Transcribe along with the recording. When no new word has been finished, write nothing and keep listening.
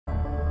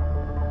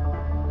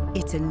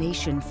It's a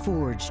nation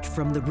forged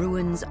from the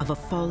ruins of a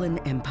fallen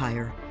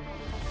empire.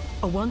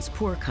 A once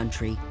poor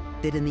country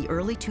that in the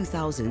early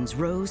 2000s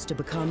rose to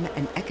become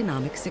an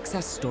economic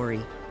success story.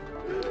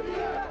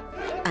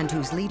 And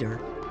whose leader,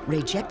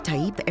 Recep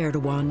Tayyip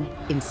Erdoğan,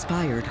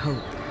 inspired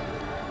hope.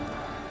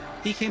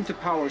 He came to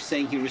power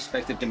saying he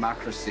respected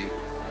democracy.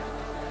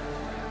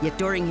 Yet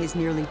during his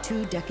nearly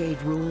two-decade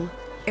rule,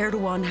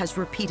 Erdoğan has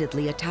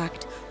repeatedly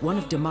attacked one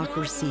of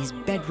democracy's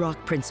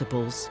bedrock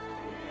principles,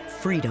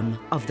 freedom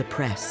of the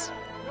press.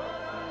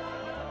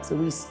 So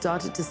we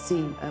started to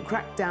see a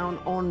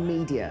crackdown on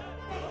media.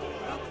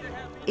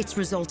 It's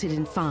resulted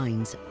in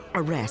fines,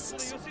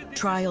 arrests,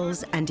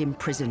 trials, and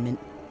imprisonment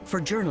for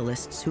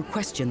journalists who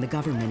question the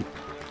government.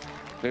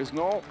 There's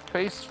no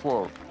space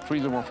for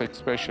freedom of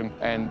expression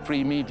and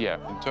free media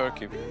in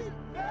Turkey.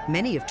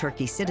 Many of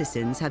Turkey's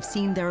citizens have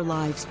seen their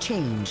lives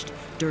changed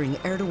during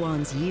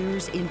Erdoğan's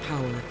years in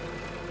power.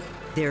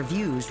 Their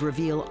views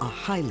reveal a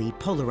highly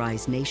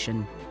polarized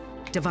nation,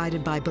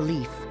 divided by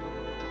belief,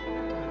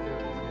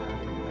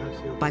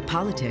 by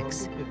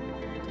politics,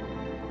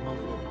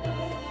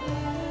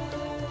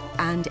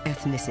 and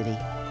ethnicity.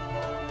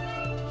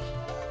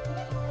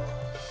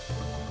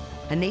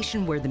 A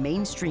nation where the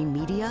mainstream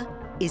media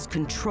is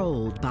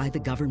controlled by the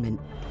government,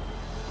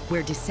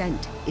 where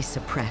dissent is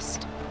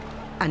suppressed,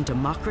 and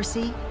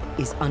democracy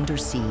is under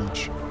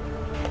siege.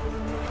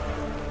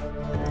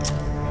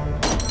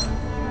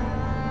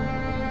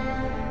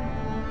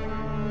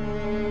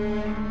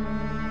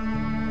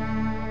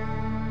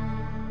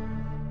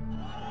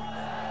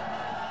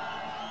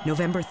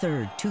 November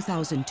 3rd,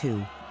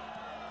 2002,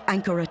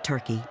 Ankara,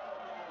 Turkey.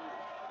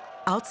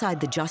 Outside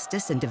the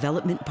Justice and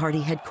Development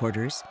Party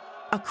headquarters,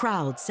 a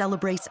crowd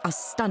celebrates a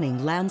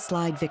stunning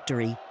landslide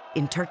victory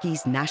in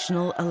Turkey's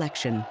national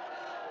election.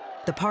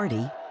 The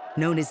party,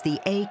 known as the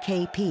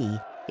AKP,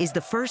 is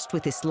the first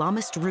with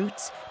Islamist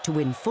roots to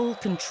win full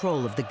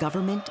control of the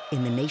government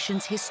in the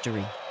nation's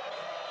history.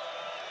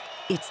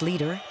 Its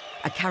leader,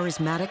 a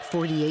charismatic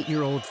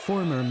 48-year-old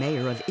former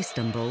mayor of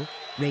Istanbul,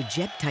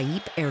 Recep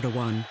Tayyip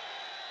Erdoğan.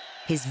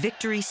 His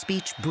victory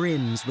speech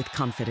brims with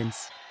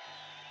confidence.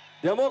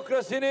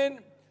 Demokrasinin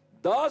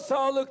daha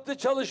sağlıklı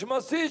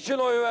çalışması için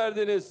oy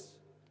verdiniz.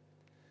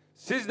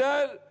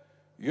 Sizler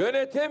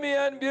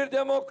yönetemeyen bir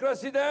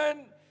demokrasiden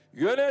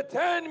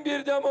yöneten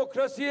bir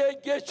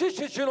demokrasiye geçiş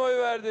için oy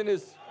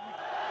verdiniz.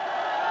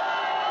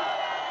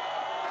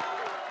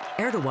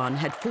 Erdoğan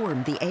had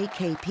formed the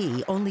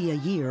AKP only a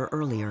year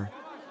earlier.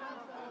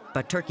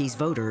 But Turkey's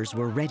voters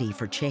were ready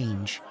for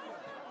change.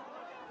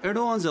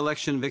 Erdoğan's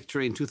election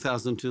victory in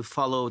 2002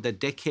 followed a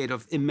decade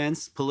of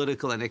immense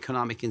political and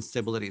economic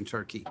instability in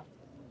Turkey.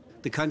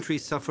 The country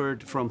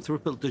suffered from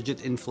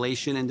triple-digit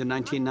inflation in the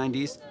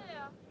 1990s,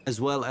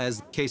 as well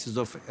as cases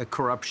of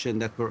corruption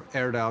that were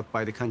aired out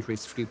by the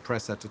country's free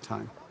press at the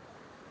time.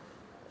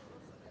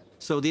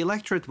 So the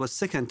electorate was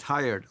sick and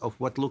tired of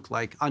what looked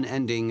like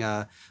unending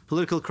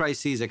political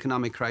crises,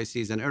 economic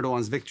crises, and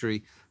Erdoğan's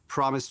victory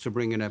promised to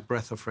bring in a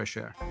breath of fresh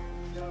air.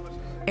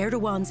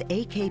 Erdoğan's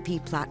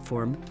AKP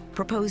platform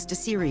proposed a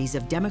series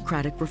of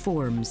democratic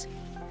reforms,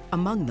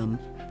 among them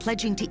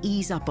pledging to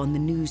ease up on the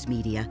news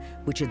media,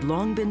 which had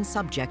long been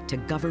subject to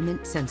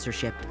government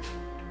censorship.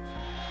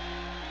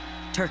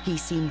 Turkey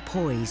seemed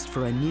poised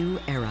for a new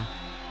era.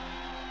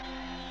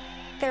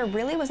 There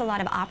really was a lot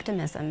of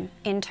optimism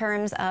in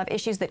terms of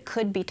issues that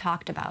could be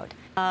talked about,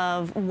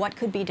 of what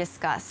could be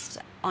discussed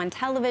on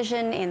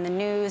television, in the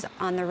news,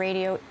 on the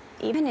radio,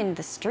 even in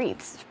the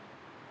streets.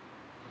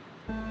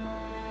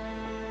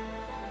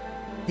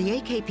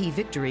 The AKP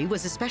victory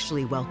was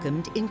especially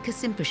welcomed in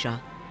Kasımpaşa,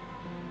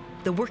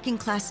 the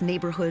working-class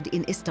neighborhood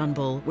in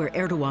Istanbul where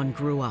Erdoğan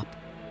grew up.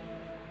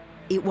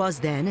 It was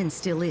then, and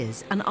still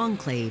is, an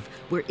enclave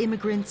where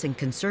immigrants and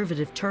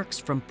conservative Turks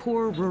from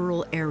poor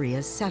rural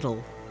areas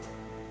settle,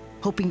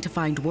 hoping to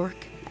find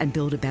work and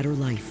build a better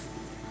life.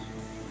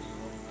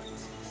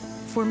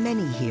 For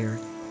many here,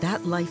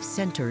 that life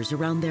centers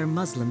around their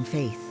Muslim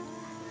faith.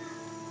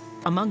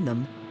 Among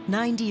them,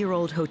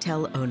 90-year-old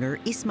hotel owner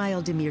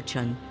İsmail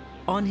Demircan,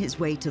 on his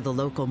way to the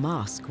local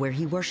mosque where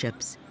he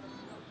worships,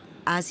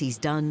 as he's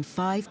done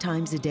 5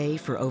 times a day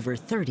for over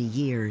 30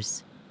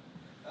 years.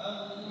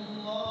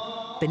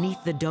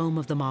 Beneath the dome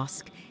of the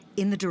mosque,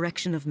 in the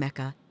direction of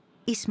Mecca,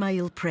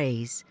 Ismail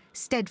prays,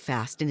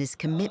 steadfast in his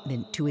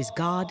commitment to his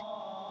God,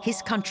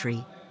 his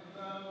country,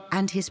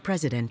 and his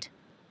president.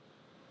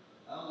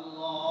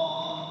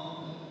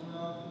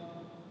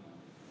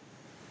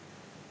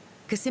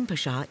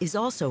 Kasımpaşa is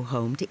also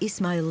home to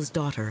Ismail's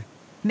daughter,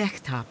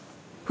 Mehtap,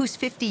 who's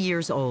 50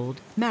 years old,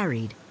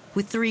 married,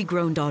 with 3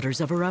 grown daughters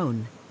of her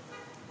own.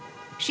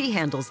 She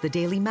handles the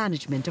daily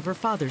management of her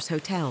father's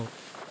hotel.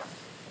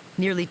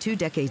 Nearly 2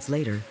 decades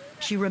later,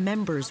 she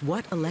remembers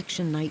what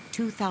election night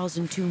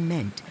 2002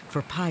 meant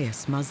for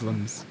pious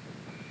Muslims.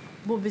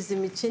 Bu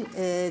bizim için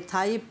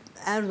Tayyip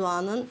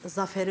Erdoğan'ın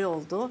zaferi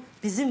oldu,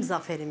 bizim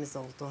zaferimiz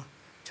oldu.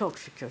 Çok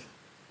şükür.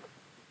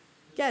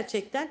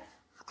 Gerçekten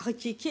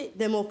hakiki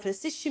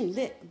demokrasi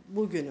şimdi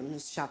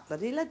bugünümüz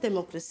şartlarıyla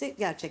demokrasi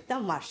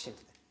gerçekten var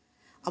şimdi.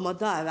 Ama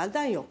daha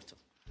evvelden yoktu.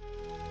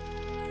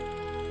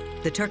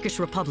 The Turkish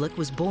Republic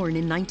was born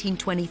in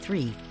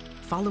 1923,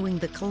 following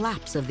the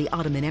collapse of the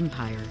Ottoman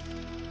Empire.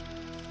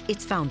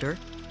 Its founder,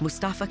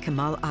 Mustafa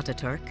Kemal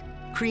Atatürk,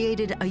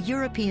 created a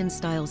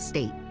European-style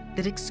state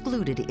that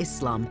excluded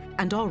Islam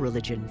and all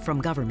religion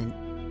from government.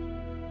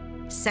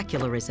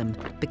 Secularism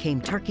became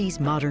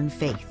Turkey's modern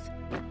faith.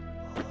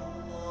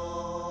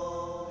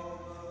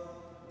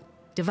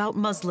 Devout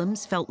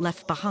Muslims felt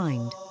left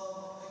behind.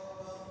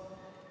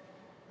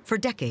 For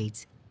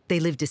decades,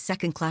 they lived as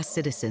second-class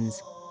citizens,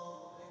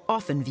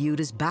 often viewed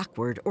as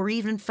backward or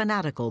even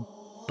fanatical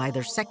by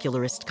their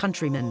secularist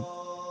countrymen.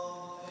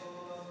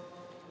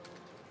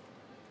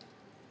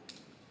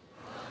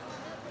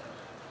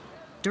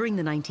 During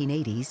the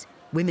 1980s,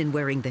 women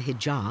wearing the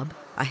hijab,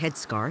 a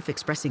headscarf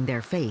expressing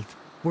their faith,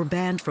 were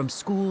banned from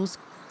schools,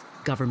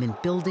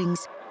 government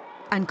buildings,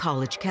 and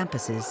college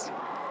campuses.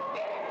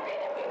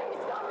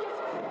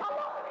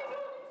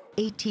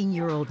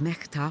 18-year-old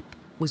Mehtap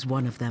was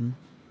one of them.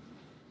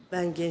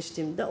 Ben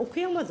gençliğimde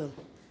okuyamadım.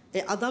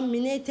 Adam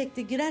mini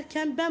etekli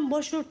girerken ben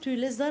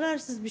başörtüyle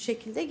zararsız bir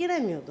şekilde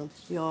giremiyordum.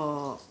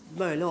 Yo,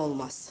 böyle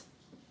olmaz.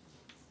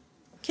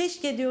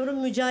 Keşke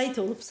diyorum mücahit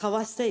olup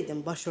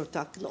savaşsaydım, başörtü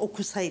hakkında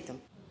okusaydım.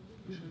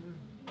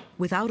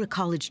 Without a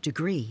college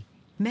degree,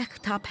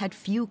 Mehtap had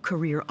few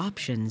career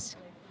options.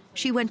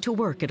 She went to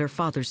work at her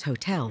father's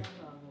hotel.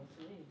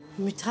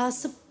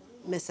 Mütasip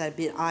mesela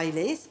bir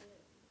aileyiz.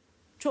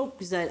 Çok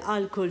güzel,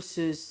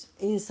 alkolsüz,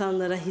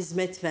 insanlara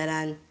hizmet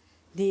veren,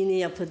 dini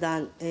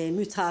yapıdan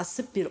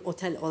mütasip bir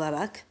otel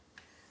olarak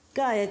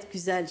gayet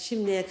güzel,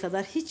 şimdiye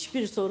kadar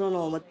hiçbir sorun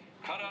olmadı.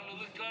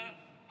 Kararlılıkla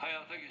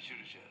hayata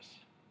geçireceğiz.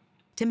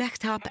 To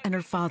Mehtap and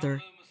her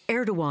father,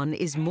 Erdoğan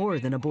is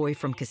more than a boy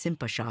from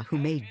Kasimpasa who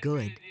made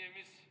good.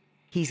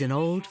 He's an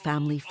old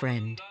family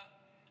friend.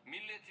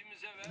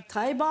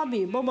 Tayyip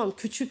abi babam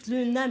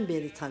küçüklüğünden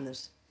beri tanır.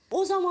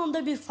 O zaman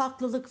da bir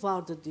farklılık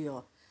vardı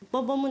diyor.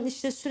 Babamın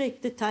işte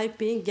sürekli Tayyip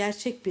Bey'in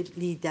gerçek bir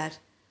lider.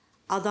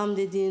 Adam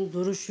dediğin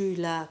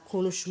duruşuyla,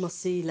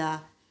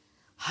 konuşmasıyla,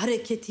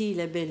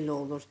 hareketiyle belli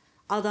olur.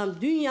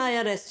 Adam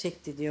dünyaya res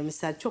çekti diyor.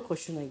 Mesela çok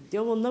hoşuna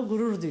gidiyor. Onunla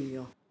gurur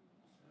duyuyor.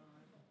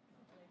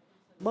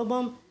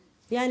 Babam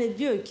yani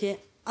diyor ki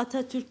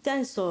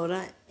Atatürk'ten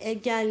sonra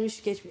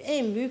gelmiş geçmiş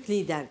en büyük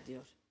lider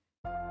diyor.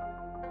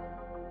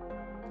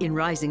 In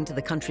rising to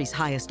the country's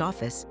highest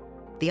office,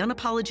 the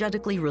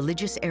unapologetically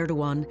religious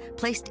Erdoğan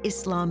placed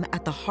Islam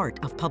at the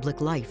heart of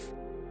public life,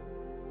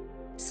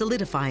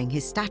 solidifying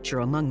his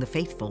stature among the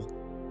faithful.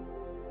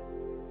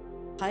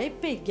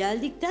 Tayyip Bey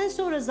geldikten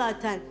sonra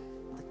zaten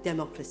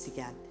demokrasi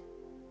geldi.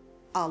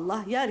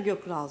 Allah yer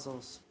gök razı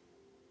olsun.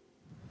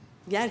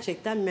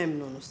 Gerçekten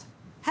memnunuz.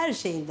 Her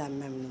şeyinden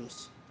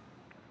memnunuz.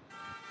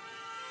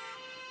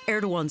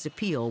 Erdoğan's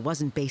appeal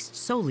wasn't based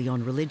solely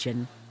on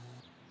religion.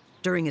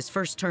 During his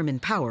first term in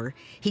power,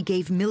 he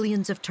gave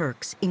millions of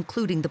Turks,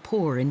 including the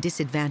poor and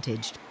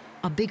disadvantaged,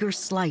 a bigger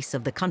slice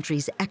of the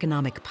country's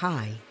economic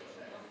pie.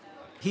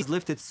 He's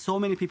lifted so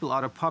many people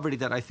out of poverty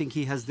that I think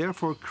he has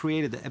therefore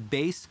created a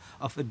base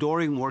of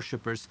adoring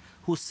worshippers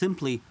who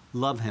simply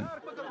love him.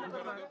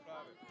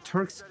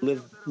 Turks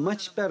live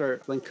much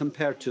better when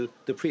compared to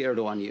the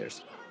pre-Erdoğan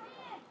years.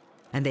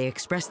 And they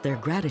expressed their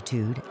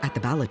gratitude at the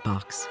ballot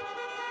box.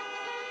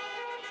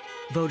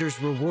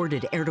 Voters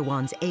rewarded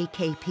Erdoğan's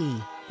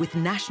AKP with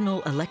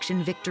national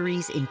election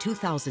victories in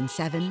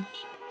 2007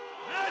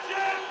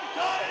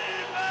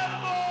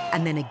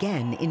 and then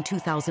again in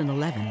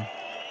 2011.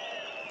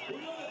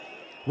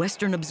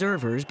 Western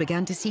observers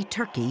began to see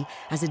Turkey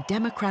as a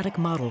democratic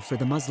model for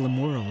the Muslim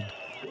world.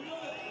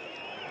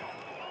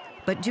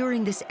 But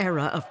during this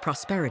era of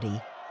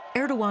prosperity,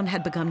 Erdoğan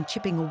had begun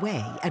chipping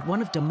away at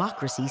one of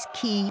democracy's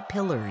key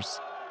pillars,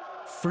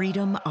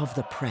 freedom of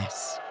the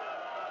press.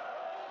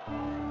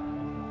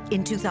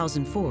 In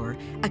 2004,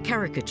 a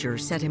caricature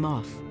set him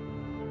off.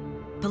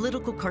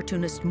 Political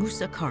cartoonist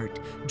Musa Kart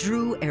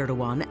drew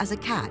Erdoğan as a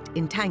cat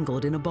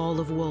entangled in a ball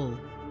of wool.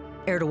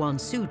 Erdoğan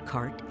sued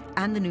Kart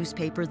and the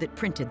newspaper that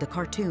printed the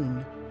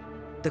cartoon.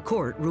 The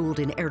court ruled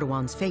in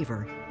Erdoğan's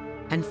favor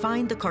and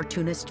fined the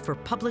cartoonist for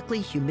publicly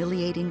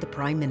humiliating the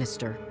prime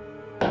minister.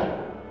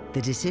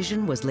 The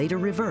decision was later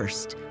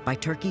reversed by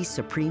Turkey's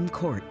Supreme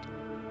Court.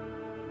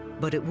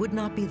 But it would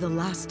not be the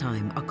last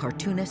time a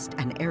cartoonist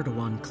and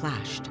Erdoğan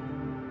clashed.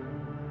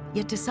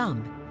 Yet to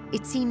some,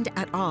 it seemed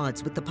at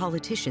odds with the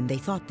politician they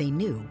thought they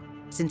knew,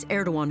 since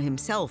Erdoğan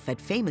himself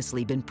had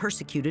famously been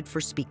persecuted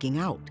for speaking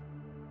out.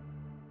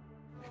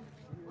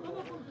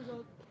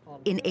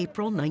 In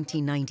April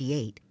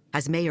 1998,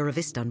 as mayor of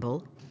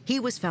Istanbul, he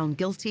was found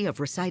guilty of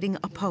reciting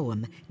a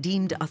poem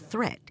deemed a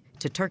threat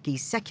to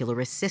Turkey's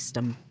secularist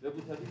system.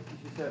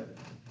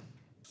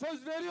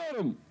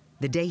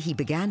 The day he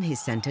began his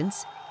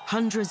sentence,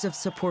 hundreds of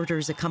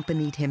supporters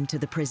accompanied him to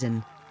the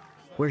prison,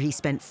 where he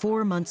spent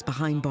 4 months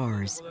behind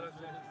bars,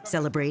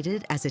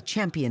 celebrated as a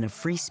champion of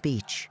free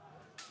speech.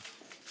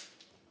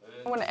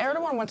 When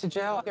Erdoğan went to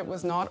jail, it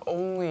was not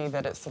only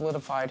that it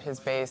solidified his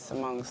base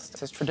amongst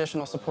his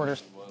traditional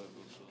supporters.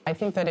 I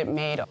think that it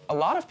made a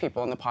lot of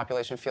people in the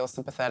population feel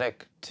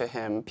sympathetic to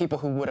him, people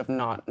who would have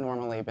not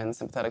normally been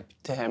sympathetic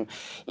to him,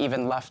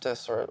 even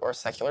leftists or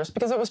secularists,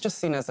 because it was just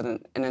seen as an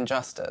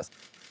injustice.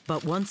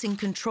 But once in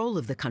control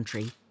of the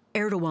country,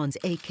 Erdoğan's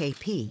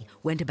AKP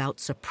went about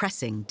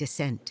suppressing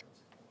dissent.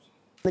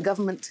 The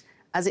government,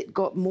 as it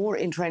got more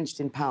entrenched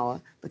in power,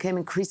 became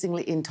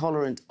increasingly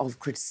intolerant of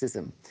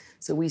criticism.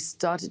 So we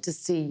started to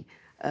see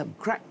a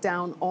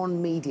crackdown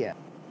on media.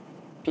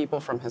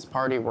 People from his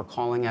party were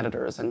calling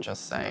editors and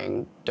just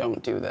saying,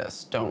 don't do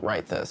this, don't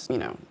write this, you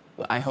know,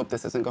 I hope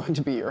this isn't going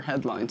to be your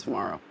headline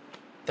tomorrow.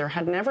 There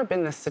had never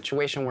been this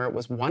situation where it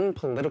was one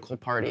political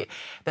party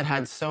that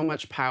had so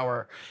much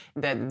power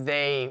that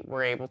they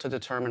were able to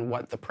determine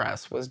what the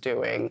press was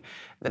doing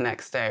the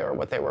next day or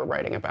what they were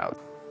writing about.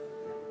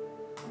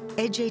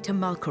 Ece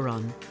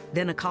Tamalkuran,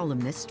 then a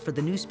columnist for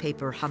the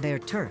newspaper Haber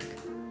Türk,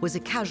 was a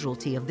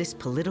casualty of this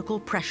political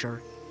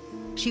pressure.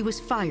 She was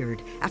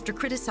fired after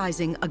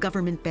criticizing a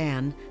government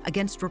ban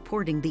against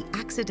reporting the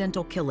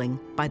accidental killing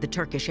by the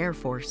Turkish Air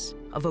Force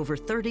of over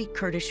 30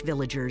 Kurdish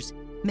villagers,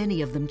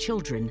 many of them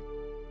children.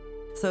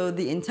 So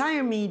the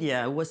entire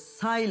media was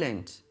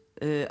silent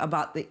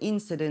about the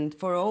incident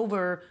for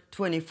over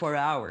 24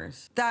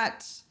 hours.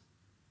 That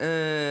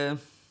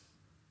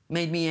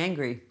made me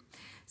angry.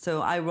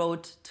 So I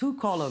wrote 2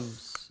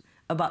 columns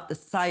about the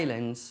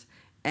silence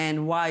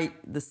and why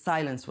the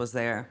silence was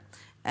there.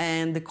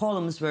 And the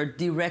columns were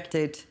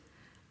directed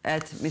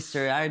at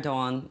Mr.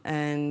 Erdoğan.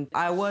 And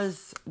I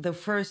was the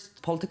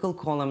first political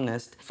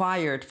columnist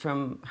fired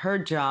from her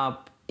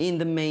job in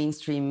the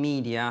mainstream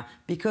media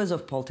because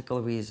of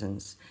political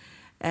reasons.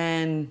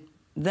 And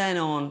then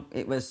on,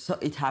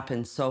 it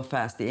happened so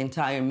fast. The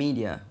entire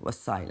media was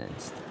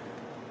silenced.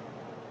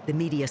 The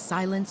media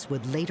silence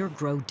would later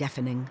grow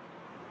deafening.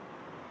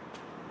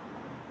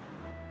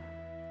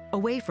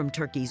 Away from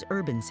Turkey's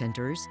urban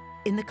centers,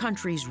 in the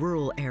country's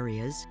rural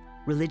areas,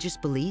 religious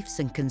beliefs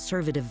and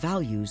conservative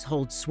values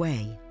hold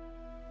sway.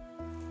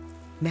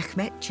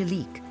 Mehmet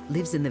Çelik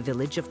lives in the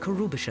village of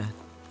Karubasha,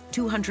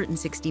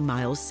 260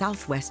 miles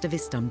southwest of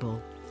Istanbul.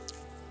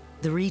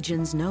 The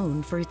region's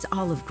known for its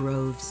olive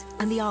groves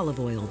and the olive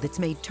oil that's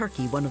made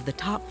Turkey one of the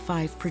top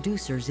 5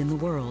 producers in the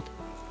world.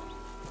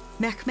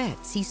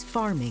 Mehmet sees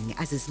farming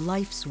as his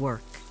life's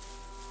work.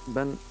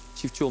 Ben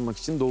çiftçi olmak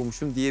için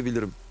doğmuşum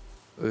diyebilirim.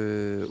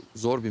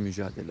 Zor bir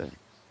mücadele.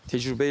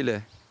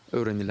 Tecrübeyle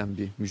öğrenilen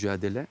bir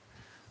mücadele.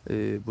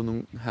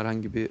 Bunun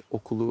herhangi bir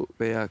okulu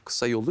veya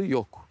kısa yolu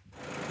yok.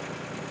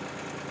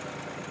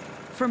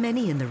 For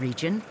many in the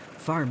region,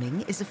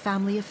 farming is a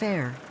family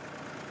affair.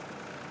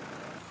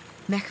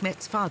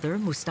 Mehmet's father,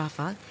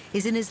 Mustafa,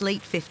 is in his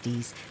late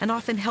 50s and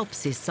often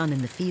helps his son in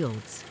the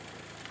fields.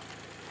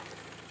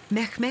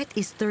 Mehmet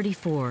is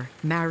 34,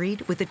 married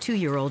with a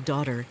 2-year-old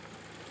daughter.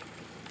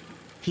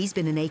 He's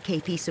been an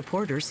AKP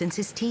supporter since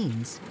his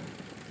teens.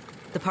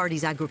 The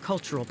party's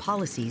agricultural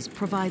policies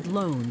provide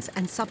loans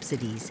and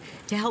subsidies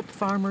to help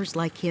farmers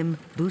like him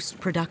boost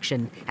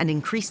production and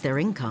increase their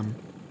income.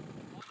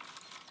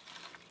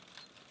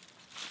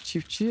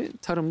 Çiftçi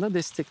tarımda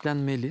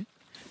desteklenmeli.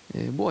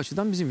 Bu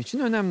açıdan bizim için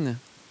önemli.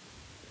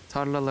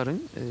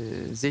 Tarlaların,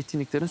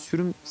 zeytinliklerin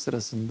sürüm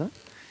sırasında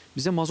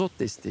bize mazot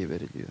desteği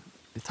veriliyor.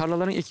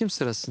 Tarlaların ekim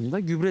sırasında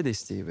gübre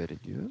desteği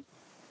veriliyor.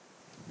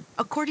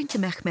 According to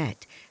Mehmet,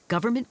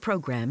 government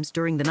programs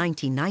during the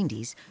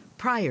 1990s,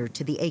 prior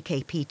to the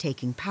AKP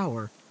taking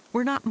power,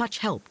 were not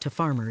much help to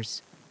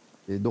farmers.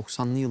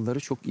 90'lı yılları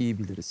çok iyi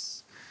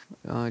biliriz.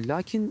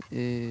 Lakin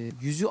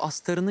yüzü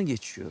astarını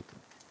geçiyordu.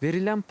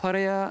 Verilen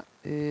paraya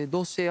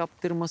dosya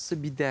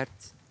yaptırması bir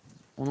dert.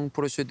 Onun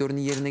prosedürünü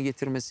yerine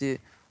getirmesi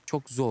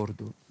çok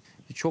zordu.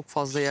 Çok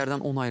fazla yerden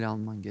onayla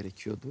alman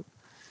gerekiyordu.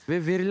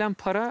 Ve verilen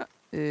para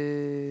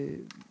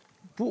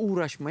bu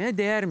uğraşmaya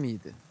değer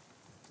miydi?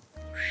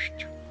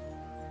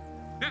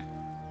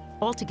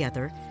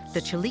 Altogether,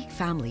 the Çelik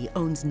family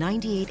owns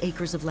 98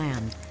 acres of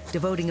land,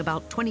 devoting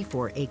about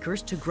 24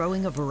 acres to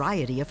growing a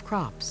variety of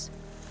crops.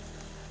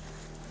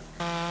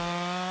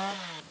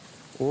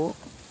 O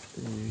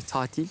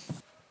tatil,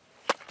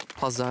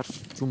 pazar,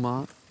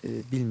 cuma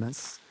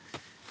bilmez.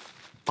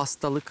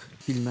 Hastalık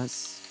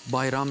bilmez.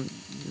 Bayram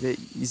ve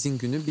izin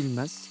günü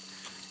bilmez.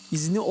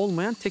 İzni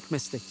olmayan tek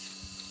meslek.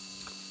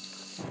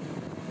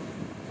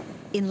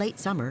 In late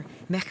summer,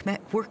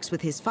 Mehmet works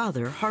with his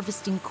father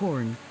harvesting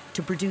corn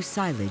to produce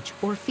silage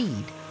or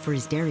feed for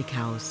his dairy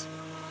cows.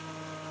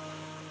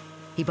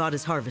 He bought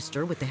his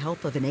harvester with the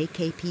help of an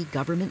AKP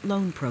government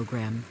loan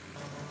program.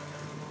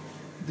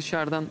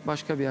 Dışarıdan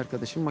başka bir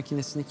arkadaşım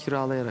makinesini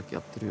kiralayarak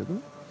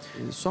yaptırıyordum.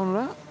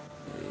 Sonra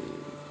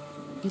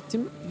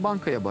gittim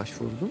bankaya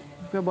başvurdum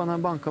ve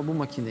bana banka bu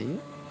makineyi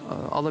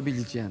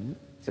alabileceğini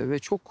ve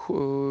çok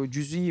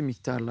cüzi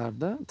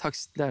miktarlarda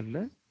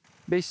taksitlerle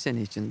 5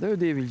 sene içinde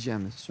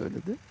ödeyebileceğimi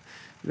söyledi.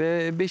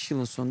 Ve 5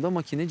 yılın sonunda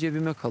makine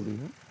cebime kalıyor.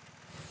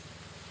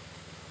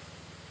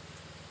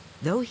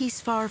 Though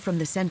he's far from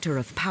the center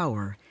of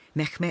power,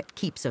 Mehmet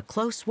keeps a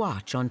close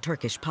watch on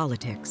Turkish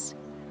politics.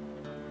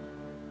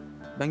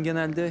 Ben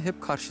genelde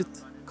hep karşıt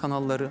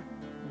kanalları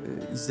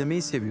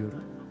izlemeyi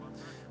seviyorum.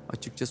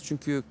 açıkçası.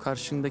 Çünkü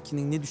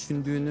karşındakinin ne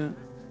düşündüğünü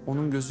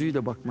onun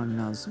gözüyle bakman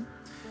lazım.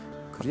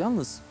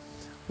 Yalnız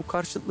bu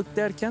karşıtlık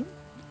derken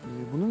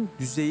bunun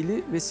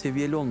düzeyli ve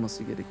seviyeli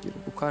olması gerekir.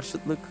 Bu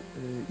karşıtlık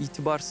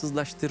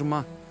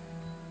itibarsızlaştırma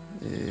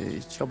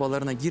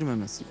çabalarına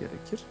girmemesi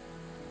gerekir.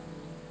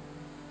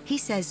 He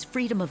says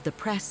freedom of the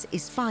press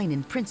is fine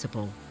in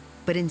principle,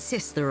 but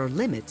insists there are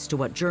limits to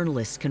what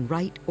journalists can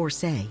write or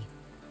say.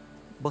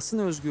 Basın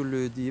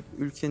özgürlüğü deyip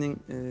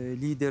ülkenin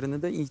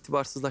liderini de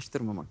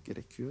itibarsızlaştırmamak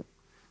gerekiyor.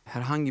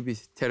 Herhangi bir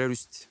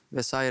terörist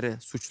vesaire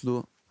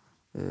suçlu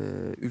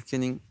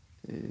ülkenin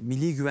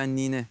milli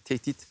güvenliğine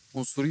tehdit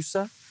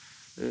unsuruysa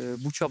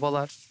bu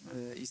çabalar,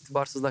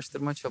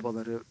 itibarsızlaştırma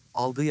çabaları,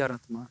 algı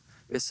yaratma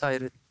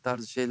vesaire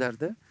tarzı şeyler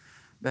de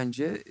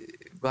bence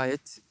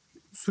gayet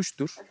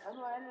suçtur.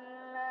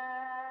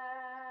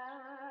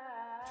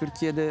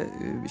 Türkiye'de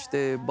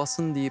işte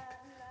basın deyip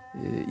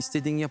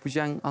istediğini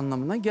yapacağın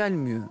anlamına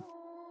gelmiyor.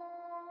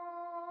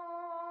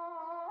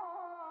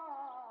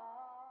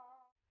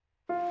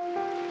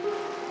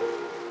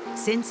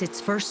 Since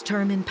its first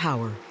term in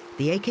power,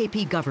 the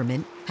AKP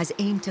government has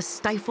aimed to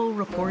stifle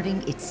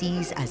reporting it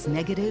sees as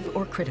negative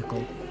or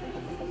critical.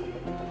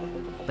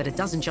 But it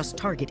doesn't just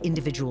target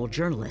individual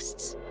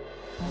journalists.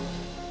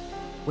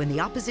 When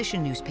the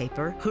opposition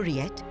newspaper,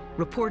 Hürriyet,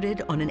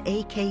 reported on an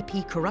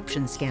AKP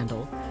corruption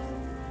scandal,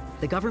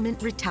 the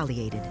government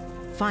retaliated,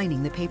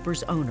 fining the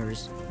paper's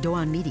owners,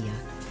 Doğan Media,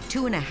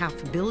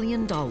 $2.5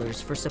 billion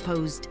for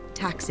supposed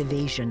tax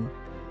evasion.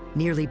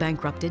 Nearly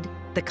bankrupted,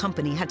 the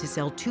company had to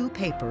sell 2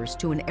 papers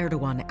to an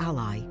Erdoğan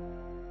ally.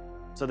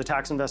 So the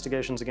tax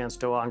investigations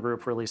against Doğan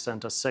Group really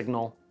sent a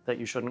signal that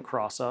you shouldn't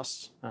cross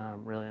us,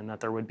 really, and that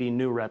there would be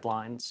new red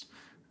lines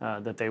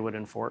that they would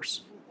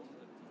enforce.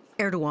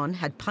 Erdoğan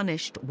had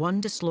punished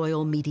one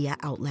disloyal media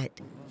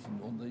outlet,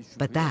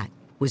 but that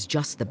was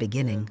just the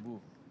beginning.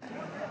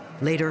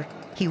 Later,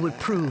 he would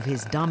prove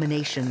his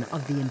domination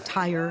of the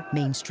entire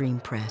mainstream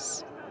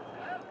press.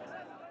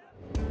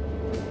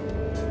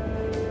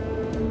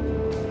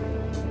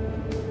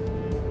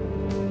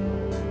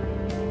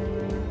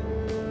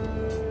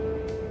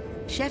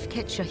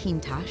 Şevket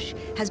Şahintaş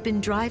has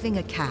been driving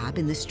a cab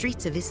in the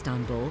streets of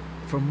Istanbul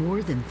for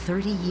more than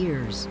 30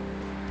 years,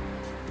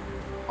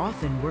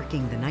 often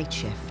working the night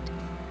shift.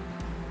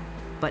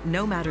 But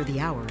no matter the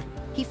hour,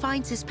 he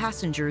finds his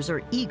passengers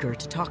are eager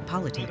to talk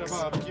politics.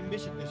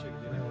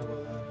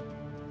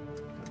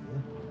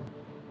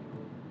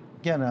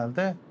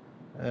 Genelde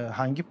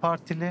hangi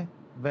partili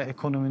ve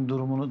ekonominin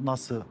durumunu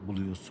nasıl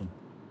buluyorsun?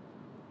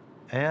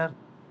 Eğer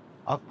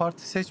AK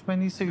Parti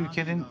seçmeni ise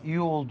ülkenin iyi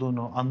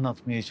olduğunu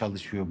anlatmaya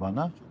çalışıyor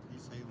bana.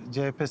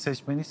 CHP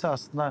seçmeni ise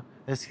aslında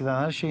eskiden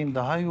her şeyin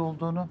daha iyi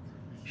olduğunu,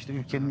 işte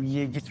ülkenin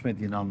iyiye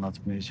gitmediğini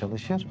anlatmaya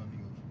çalışır.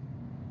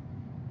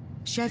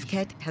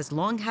 Şevket has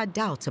long had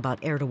doubts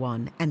about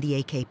Erdoğan and the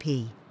AKP.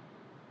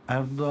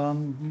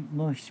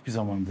 Erdoğan'ı hiçbir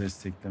zaman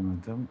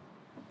desteklemedim.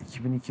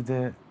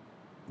 2002'de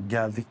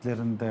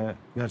geldiklerinde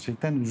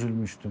gerçekten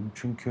üzülmüştüm.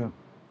 Çünkü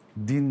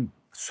din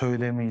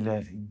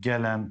söylemiyle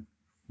gelen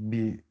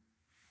bir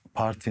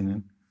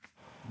partinin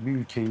bir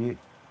ülkeyi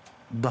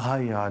daha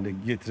iyi hale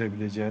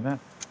getirebileceğine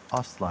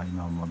asla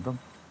inanmadım.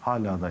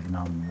 Hala da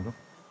inanmıyorum.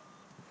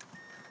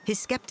 His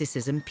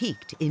skepticism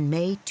peaked in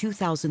May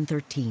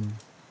 2013.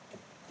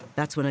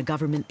 That's when a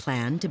government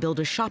plan to build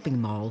a shopping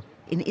mall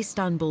in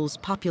Istanbul's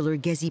popular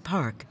Gezi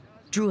Park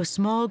drew a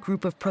small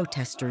group of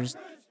protesters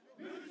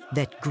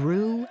that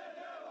grew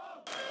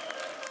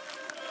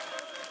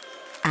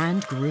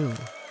and grew.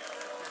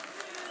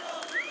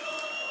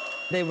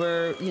 They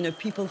were,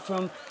 people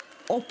from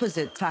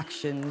opposite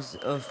factions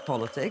of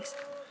politics.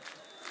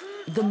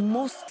 The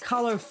most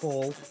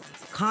colorful,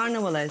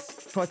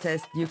 carnivalesque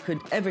protest you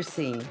could ever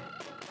see.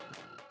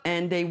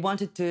 And they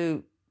wanted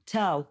to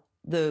tell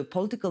the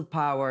political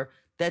power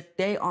that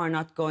they are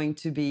not going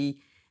to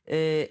be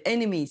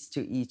enemies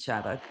to each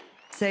other,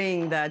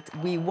 saying that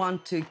we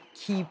want to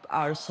keep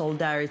our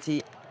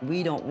solidarity.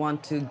 We don't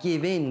want to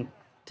give in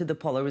to the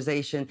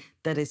polarization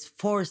that is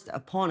forced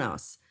upon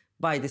us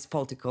by this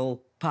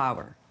political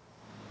power.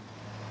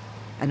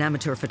 An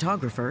amateur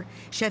photographer,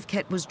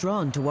 Şevket was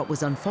drawn to what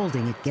was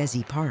unfolding at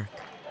Gezi Park.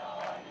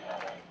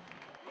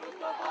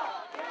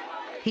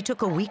 He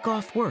took a week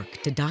off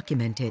work to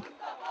document it.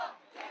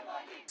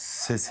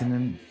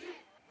 Sesinin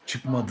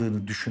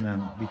çıkmadığını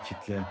düşünen bir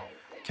kitle,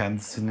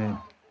 kendisini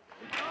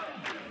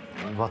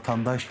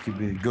vatandaş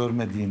gibi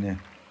görmediğini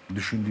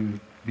düşündüğü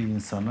bir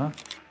insana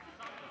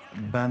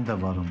ben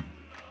de varım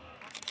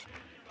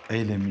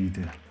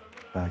eylemiydi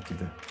belki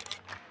de.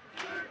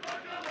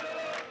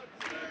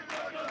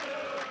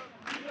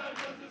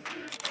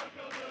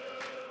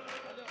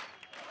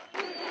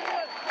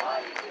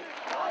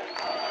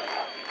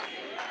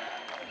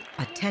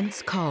 A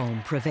tense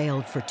calm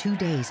prevailed for 2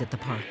 days at the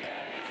park.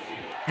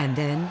 And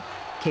then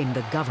came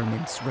the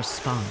government's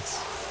response.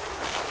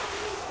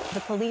 The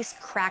police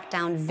cracked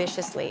down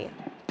viciously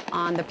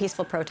on the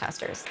peaceful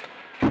protesters.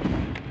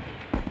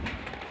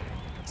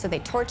 So they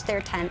torched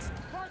their tents,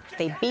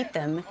 they beat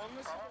them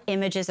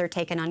Images are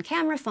taken on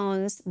camera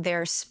phones,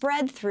 they're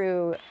spread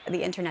through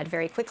the internet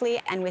very quickly,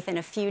 and within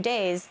a few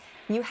days,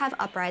 you have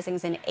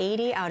uprisings in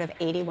 80 out of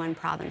 81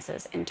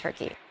 provinces in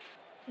Turkey.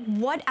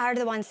 What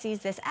Erdoğan sees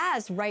this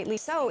as, rightly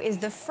so, is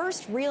the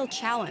first real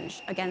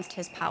challenge against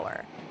his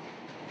power.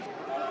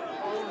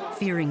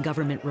 Fearing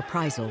government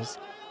reprisals,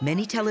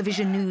 many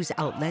television news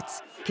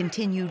outlets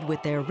continued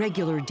with their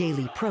regular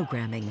daily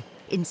programming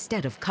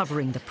instead of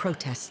covering the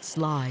protests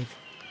live.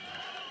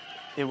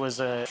 It was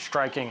a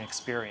striking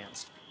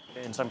experience.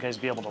 In some cases,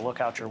 be able to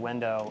look out your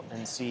window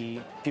and see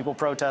people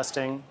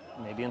protesting,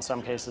 maybe in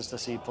some cases to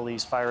see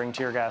police firing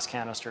tear gas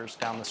canisters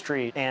down the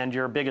street, and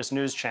your biggest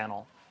news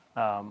channel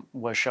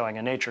was showing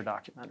a nature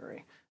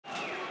documentary.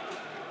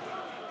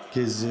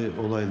 Gezi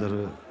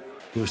olayları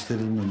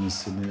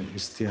gösterilmemesini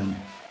isteyen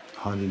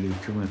haliyle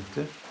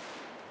hükümetti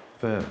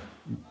ve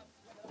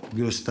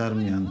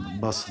göstermeyen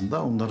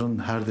basında onların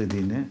her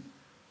dediğini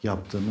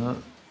yaptığını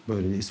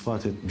böyle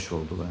ispat etmiş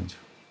oldu bence.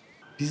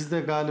 Biz de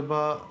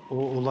galiba o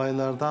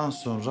olaylardan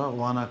sonra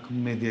o ana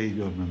akım medyayı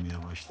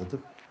görmemeye başladık.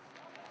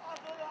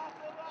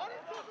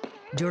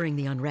 During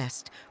the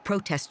unrest,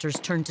 protesters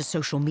turned to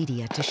social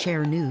media to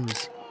share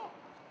news.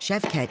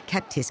 Şevket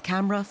kept his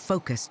camera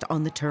focused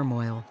on the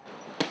turmoil.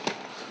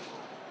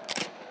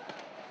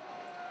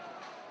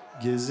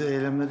 Gezi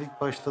eylemleri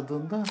ilk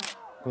başladığında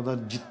o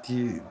kadar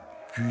ciddi,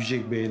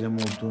 büyüyecek bir eylem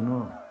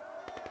olduğunu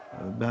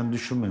ben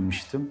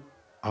düşünmemiştim.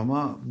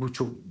 Ama bu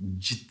çok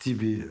ciddi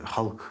bir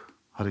halk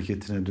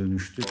hareketine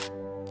dönüştü.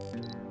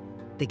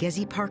 The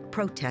Gezi Park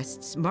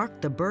protests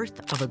marked the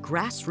birth of a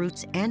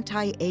grassroots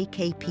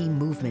anti-AKP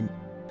movement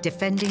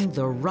defending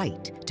the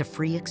right to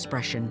free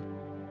expression.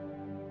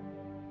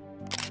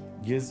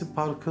 Gezi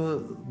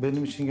Parkı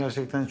benim için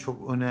gerçekten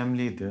çok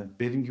önemliydi.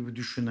 Benim gibi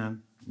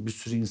düşünen bir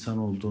sürü insan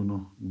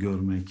olduğunu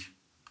görmek,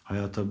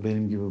 hayata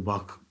benim gibi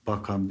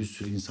bakan bir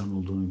sürü insan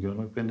olduğunu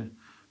görmek beni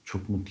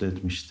çok mutlu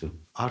etmişti.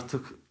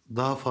 Artık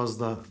daha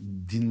fazla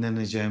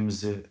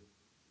dinleneceğimizi,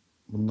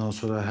 bundan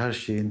sonra her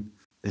şeyin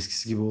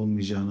eskisi gibi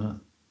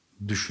olmayacağını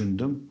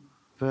düşündüm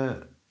ve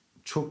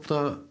çok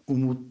da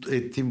umut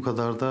ettiğim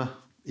kadar da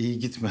iyi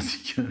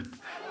gitmedik.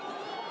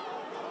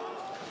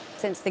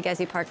 Since the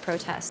Gezi Park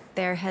protest,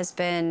 there has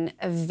been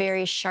a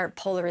very sharp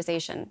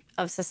polarization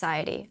of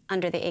society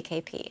under the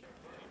AKP.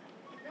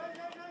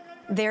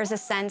 There's a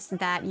sense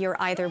that you're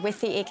either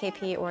with the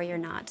AKP or you're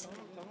not.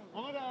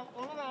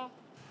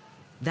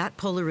 That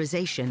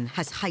polarization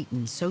has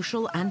heightened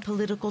social and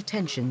political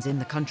tensions in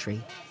the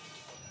country.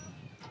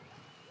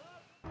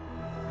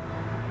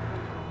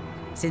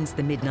 Since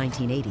the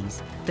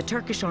mid-1980s, the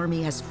Turkish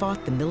army has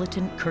fought the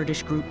militant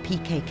Kurdish group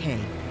PKK,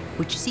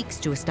 which seeks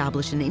to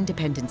establish an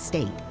independent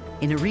state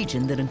in a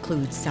region that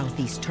includes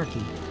southeast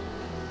Turkey.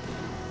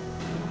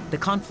 The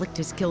conflict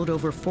has killed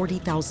over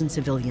 40,000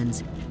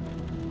 civilians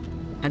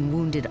and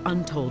wounded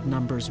untold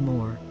numbers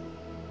more.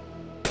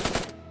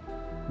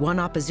 One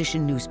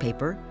opposition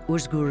newspaper,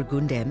 Özgür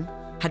Gündem,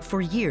 had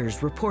for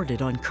years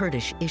reported on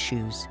Kurdish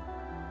issues,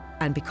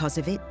 and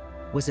because of it,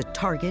 was a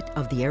target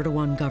of the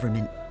Erdoğan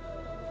government.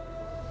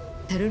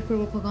 Terör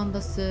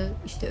propagandası,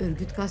 işte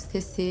örgüt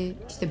gazetesi,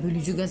 işte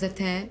bölücü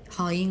gazete,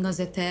 hain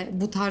gazete,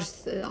 bu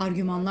tarz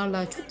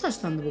argümanlarla çok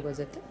taşlandı bu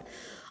gazete.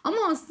 Ama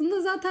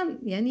aslında zaten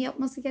yani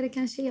yapması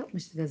gereken şey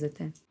yapmıştı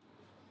gazete.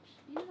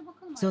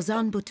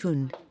 Zozan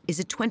Butun is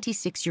a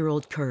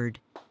 26-year-old Kurd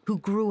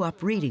who grew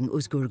up reading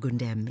Özgür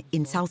Gündem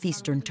in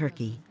southeastern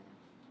Turkey.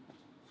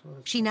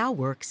 She now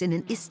works in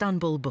an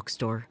Istanbul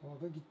bookstore.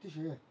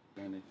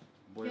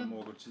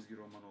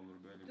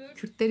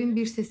 Kürtlerin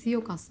bir sesi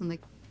yok aslında.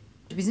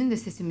 Bizim de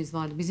sesimiz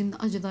vardı, bizim de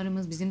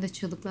acılarımız, bizim de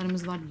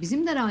çığlıklarımız vardı,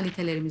 bizim de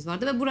realitelerimiz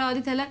vardı ve bu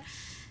realiteler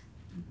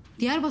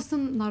diğer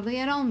basınlarda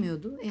yer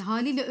almıyordu.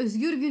 Haliyle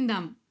Özgür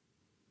Gündem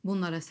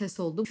bunlara ses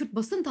oldu. Kürt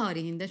basın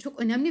tarihinde çok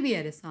önemli bir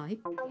yere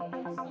sahip.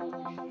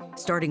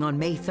 Starting on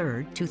May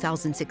 3rd,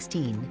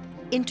 2016,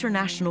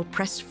 International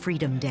Press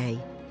Freedom Day,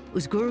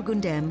 Özgür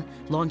Gündem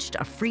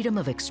launched a freedom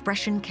of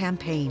expression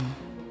campaign.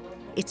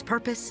 Its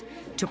purpose,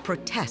 to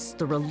protest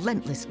the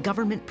relentless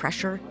government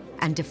pressure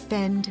and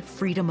defend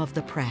freedom of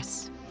the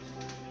press.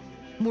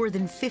 More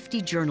than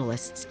 50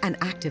 journalists and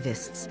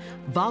activists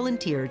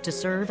volunteered to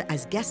serve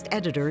as guest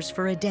editors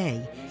for a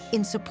day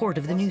in support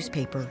of the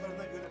newspaper.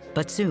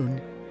 But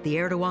soon, the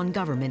Erdoğan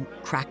government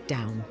cracked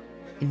down,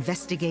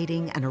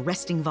 investigating and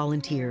arresting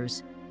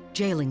volunteers,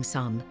 jailing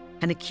some,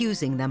 and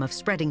accusing them of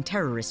spreading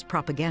terrorist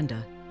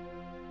propaganda.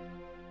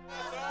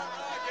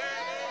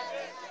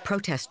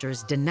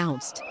 Protesters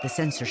denounced the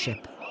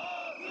censorship.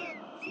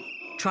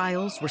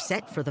 Trials were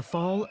set for the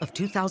fall of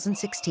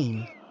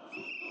 2016.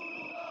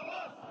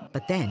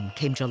 But then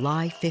came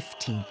July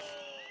 15th.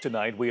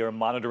 Tonight, we are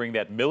monitoring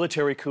that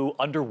military coup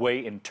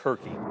underway in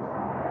Turkey.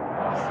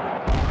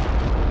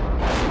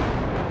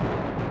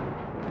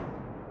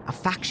 A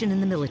faction in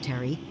the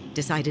military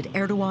decided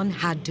Erdoğan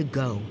had to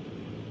go.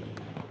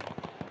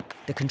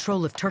 The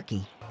control of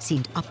Turkey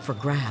seemed up for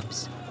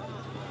grabs.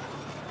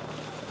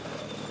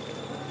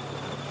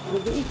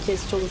 Burada ilk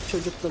kez çoluk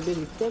çocukla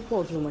birlikte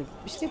Bodrum'a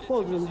gitmiştik.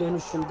 Bodrum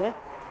dönüşünde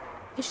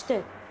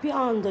işte bir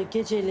anda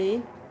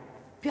geceleyin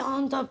Bir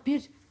anda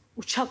bir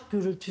uçak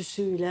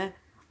gürültüsüyle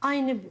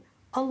aynı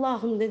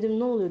Allah'ım dedim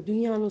ne oluyor?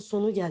 Dünyanın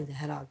sonu geldi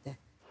herhalde.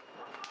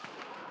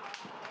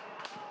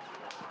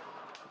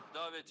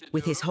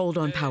 With his hold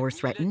on power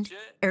threatened,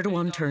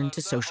 Erdoğan turned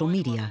to social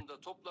media,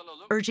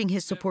 urging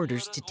his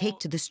supporters to take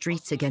to the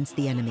streets against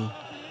the enemy.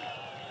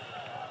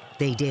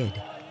 They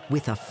did,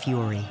 with a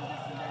fury.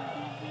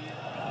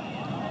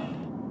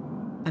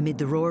 Amid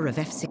the roar of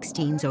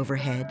F-16s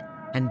overhead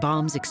and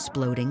bombs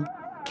exploding,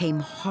 came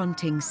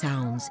haunting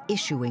sounds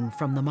issuing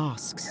from the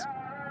mosques.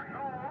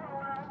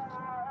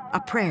 A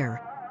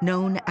prayer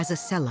known as a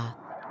sela.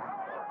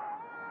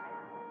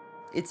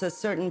 It's a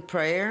certain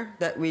prayer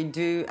that we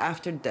do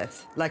after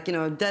death, like,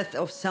 death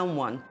of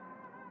someone.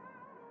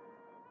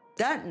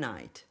 That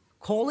night,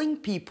 calling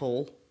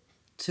people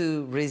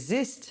to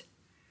resist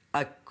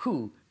a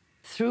coup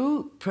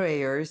through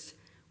prayers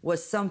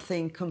was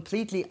something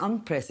completely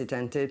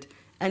unprecedented,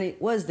 and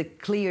it was the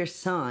clear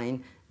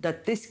sign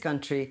that this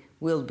country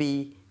will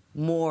be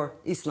more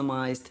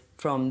Islamized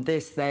from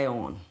this day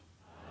on.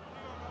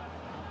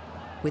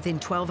 Within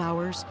 12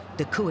 hours,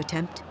 the coup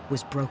attempt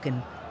was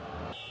broken.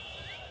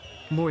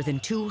 More than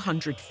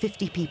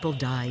 250 people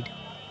died.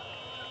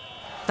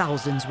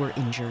 Thousands were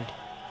injured.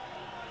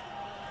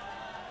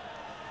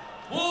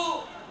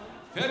 Bu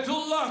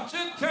Fethullahçı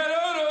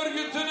terör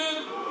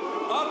örgütünün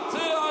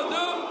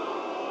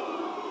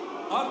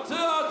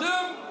attığı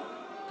adım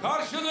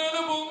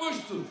karşılığını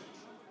bulmuştur.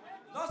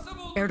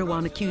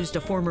 Erdoğan accused a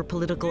former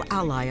political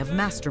ally of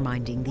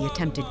masterminding the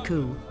attempted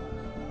coup,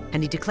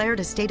 and he declared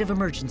a state of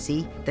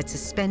emergency that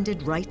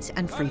suspended rights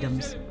and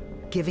freedoms,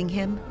 giving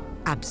him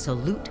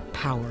absolute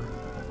power.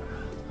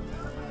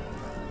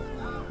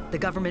 The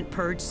government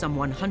purged some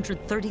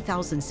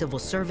 130,000 civil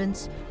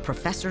servants,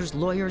 professors,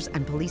 lawyers,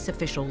 and police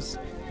officials.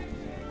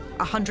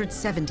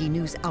 170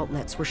 news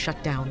outlets were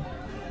shut down.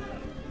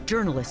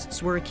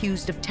 Journalists were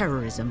accused of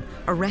terrorism,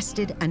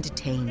 arrested and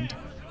detained.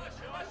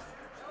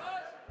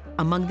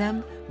 Among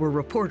them were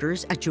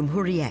reporters at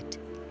Cumhuriyet,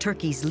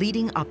 Turkey's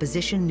leading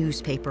opposition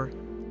newspaper.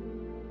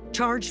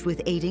 Charged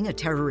with aiding a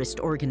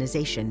terrorist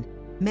organization,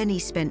 many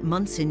spent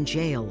months in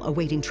jail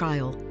awaiting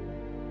trial.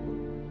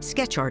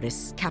 Sketch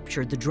artists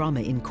captured the drama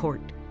in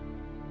court.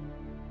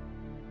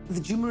 The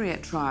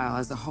Cumhuriyet trial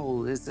as a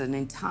whole is an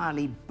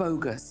entirely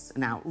bogus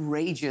and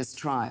outrageous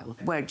trial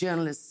where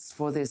journalists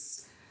for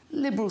this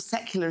liberal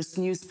secularist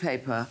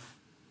newspaper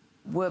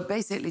were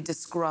basically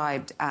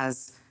described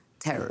as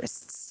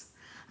terrorists.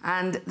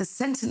 And the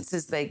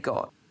sentences they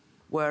got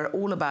were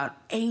all about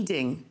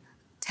aiding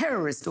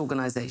terrorist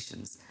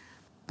organizations,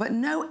 but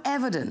no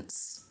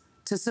evidence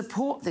to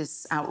support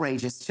this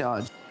outrageous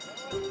charge.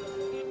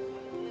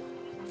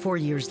 4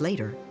 years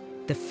later,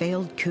 the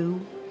failed coup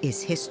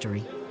is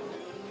history.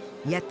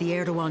 Yet the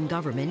Erdoğan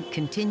government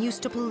continues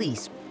to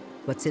police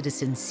what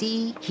citizens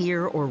see,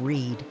 hear, or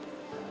read.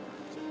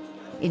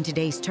 In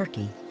today's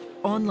Turkey,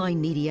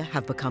 online media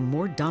have become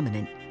more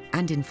dominant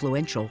and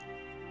influential.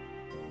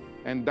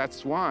 And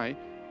that's why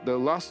the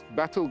last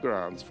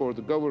battlegrounds for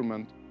the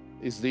government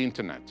is the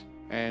internet.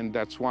 And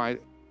that's why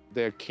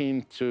they're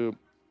keen to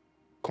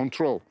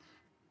control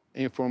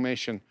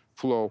information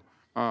flow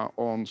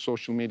on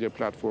social media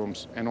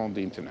platforms and on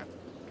the internet.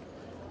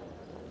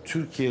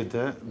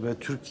 Türkiye'de ve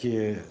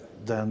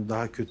Türkiye'den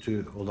daha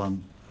kötü olan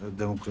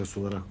demokrasi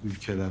olarak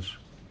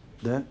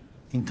ülkelerde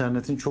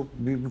internetin çok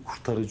büyük bir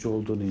kurtarıcı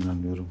olduğunu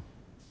inanıyorum.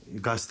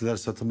 Gazeteler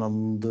satın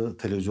alındı,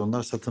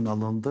 televizyonlar satın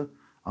alındı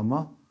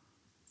ama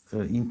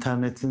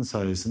internetin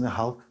sayesinde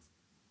halk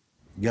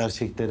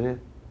gerçekleri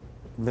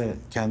ve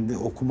kendi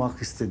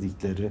okumak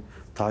istedikleri,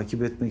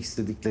 takip etmek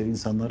istedikleri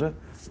insanları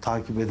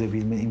takip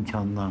edebilme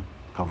imkanına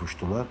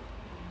kavuştular.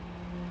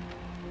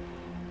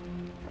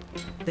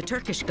 The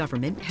Turkish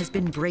government has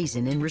been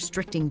brazen in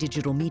restricting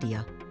digital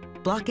media,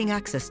 blocking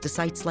access to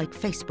sites like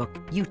Facebook,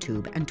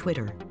 YouTube, and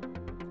Twitter,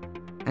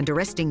 and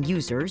arresting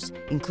users,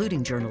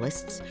 including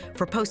journalists,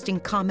 for posting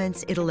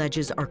comments it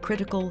alleges are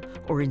critical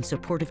or in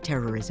support of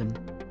terrorism.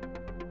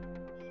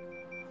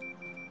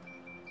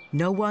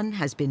 No one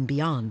has been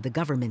beyond the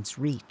government's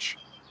reach,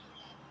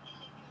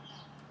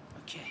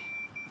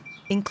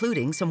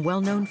 including some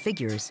well-known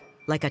figures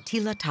like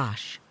Atilla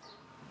Taş.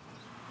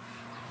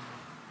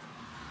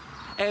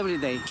 Every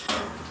day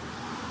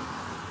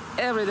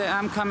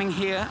I'm coming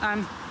here,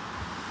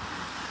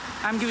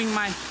 I'm giving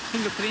my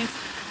fingerprints,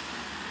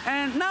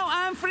 and now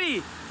I'm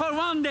free for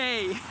one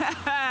day.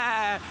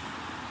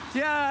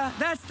 Yeah,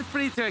 that's the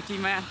free Turkey,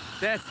 man.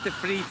 That's the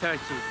free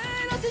Turkey.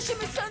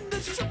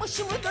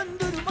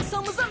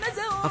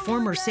 A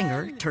former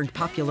singer turned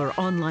popular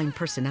online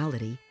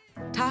personality,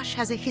 Taş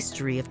has a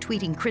history of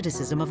tweeting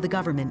criticism of the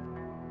government.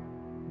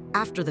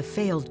 After the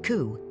failed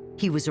coup,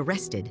 he was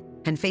arrested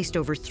and faced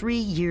over 3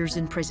 years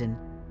in prison,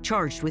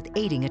 charged with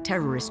aiding a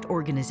terrorist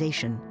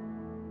organization.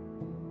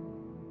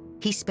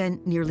 He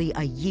spent nearly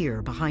a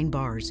year behind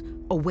bars,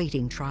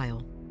 awaiting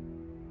trial.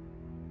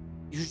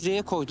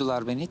 Hücreye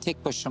koydular beni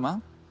tek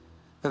başıma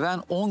ve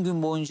ben 10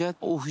 gün boyunca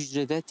o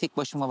hücrede tek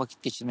başıma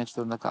vakit geçirmek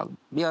zorunda kaldım.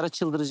 Bir ara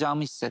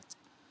çıldıracağımı hissettim.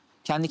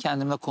 Kendi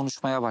kendimle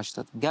konuşmaya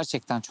başladım.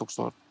 Gerçekten çok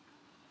zordu.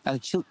 Yani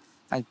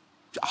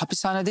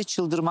hapishanede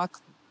çıldırmak,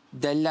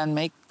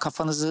 dellenmek,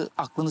 kafanızı,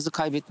 aklınızı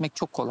kaybetmek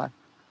çok kolay.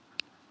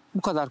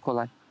 Bu kadar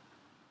kolay.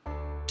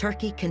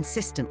 Turkey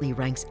consistently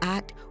ranks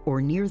at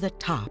or near the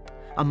top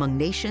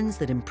among nations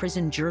that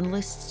imprison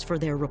journalists for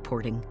their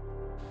reporting.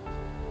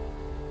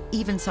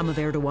 Even some of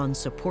Erdogan's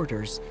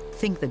supporters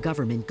think the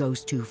government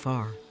goes too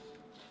far.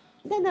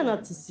 Neden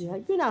atılsın ya?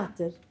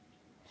 Günahtır.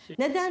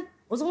 Neden?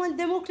 O zaman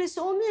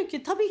demokrasi olmuyor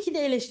ki. Tabii ki de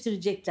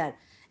eleştirecekler.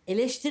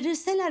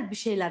 Eleştirirseler bir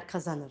şeyler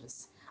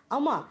kazanırız.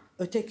 Ama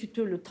öteki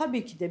türlü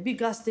tabii ki de bir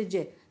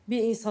gazeteci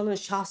bir insanın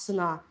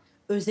şahsına,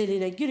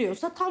 özeline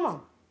giriyorsa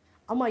tamam.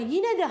 Ama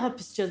yine de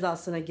hapis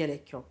cezasına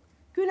gerek yok.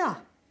 Günah.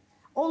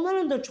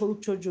 Onların da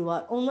çoluk çocuğu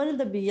var. Onların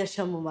da bir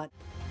yaşamı var.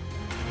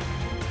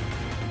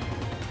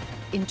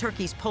 In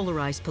Turkey's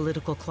polarized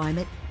political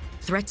climate,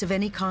 threats of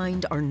any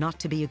kind are not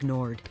to be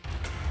ignored.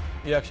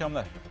 İyi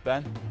akşamlar.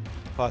 Ben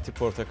Fatih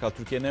Portakal.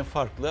 Türkiye'nin en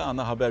farklı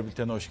ana haber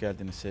bültenine hoş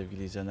geldiniz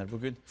sevgili izleyenler.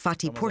 Bugün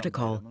Fatih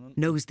Portakal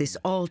knows this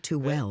all too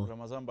well.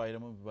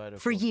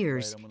 For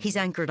years, he's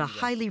anchored a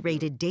highly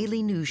rated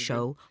daily news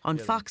show on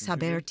Fox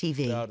Haber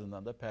TV.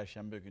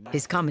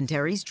 His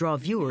commentaries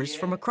draw viewers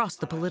from across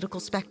the political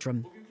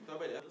spectrum.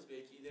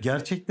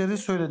 Gerçekleri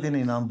söylediğine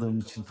inandığım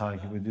için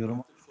takip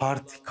ediyorum.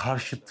 Parti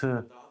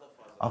karşıtı,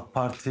 AK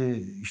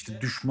Parti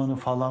işte düşmanı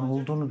falan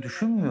olduğunu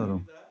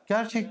düşünmüyorum.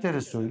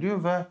 Gerçekleri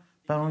söylüyor ve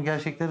ben onun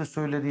gerçekleri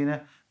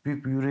söylediğine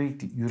büyük bir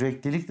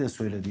yüreklilikle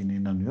söylediğine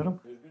inanıyorum.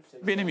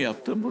 Benim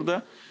yaptığım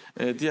burada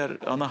diğer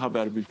ana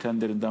haber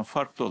bültenlerinden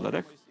farklı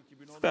olarak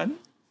ben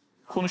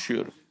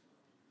konuşuyorum.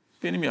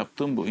 Benim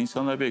yaptığım bu.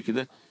 İnsanlar belki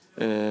de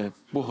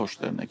bu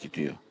hoşlarına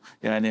gidiyor.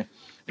 Yani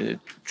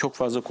çok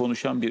fazla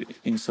konuşan bir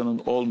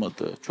insanın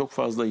olmadığı, çok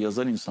fazla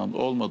yazan insan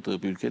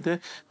olmadığı bir ülkede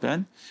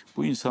ben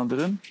bu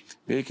insanların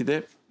belki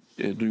de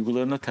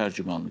duygularına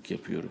tercümanlık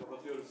yapıyorum.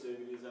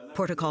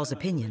 Portakal's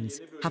opinions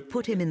have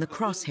put him in the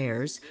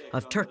crosshairs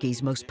of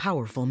Turkey's most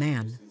powerful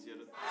man.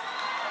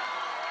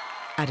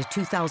 At a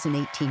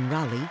 2018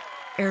 rally,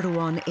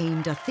 Erdogan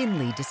aimed a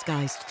thinly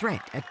disguised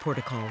threat at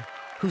Portakal,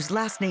 whose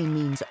last name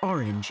means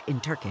orange in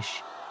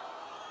Turkish.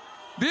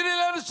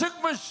 Birileri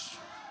çıkmış.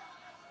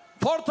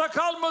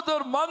 Portakal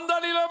mıdır,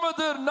 mandalina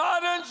mıdır,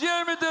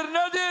 narenciye midir,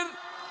 nedir?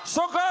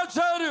 Sokağa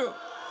çağırıyor.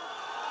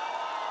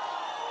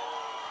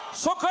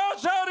 Sokağa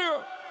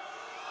çağırıyor.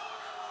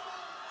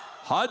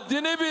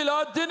 Haddini bil,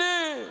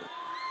 haddini.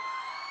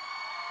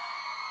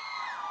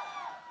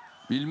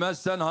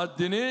 Bilmezsen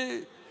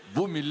haddini,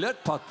 bu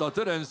millet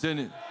patlatır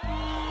enseni.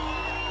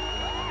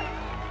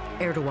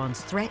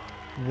 Erdogan's threat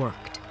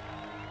worked.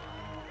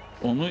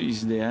 Onu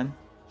izleyen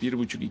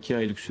 1,5-2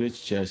 aylık süreç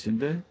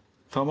içerisinde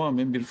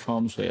tamamen bir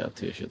fanus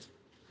hayatı yaşadım.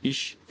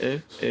 İş, ev,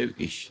 ev,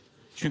 iş.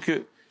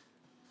 Çünkü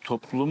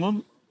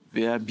toplumun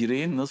veya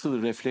bireyin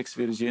nasıl refleks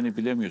vereceğini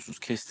bilemiyorsunuz,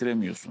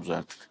 kestiremiyorsunuz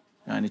artık.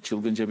 Yani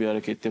çılgınca bir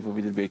hareket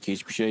yapabilir, belki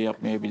hiçbir şey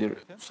yapmayabilir.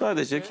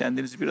 Sadece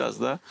kendinizi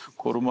biraz daha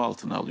koruma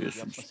altına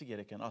alıyorsunuz. Yapması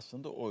gereken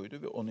aslında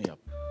oydu ve onu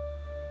yaptı.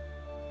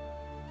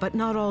 But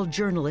not all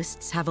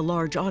journalists have a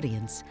large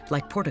audience,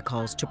 like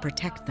Portakal's, to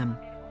protect them.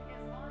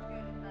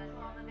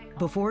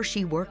 Before she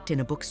worked in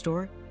a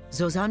bookstore,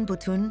 Zozan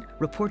Butun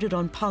reported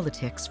on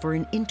politics for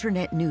an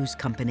internet news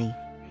company.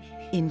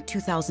 In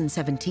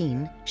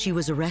 2017, she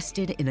was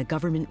arrested in a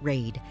government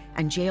raid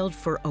and jailed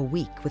for a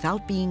week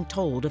without being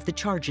told of the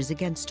charges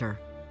against her.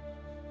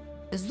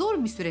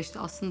 Zor bir süreçti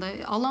aslında.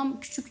 Alan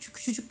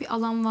küçücük bir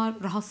alan var,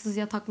 rahatsız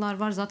yataklar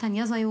var. Zaten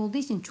yaz ayı olduğu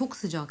için çok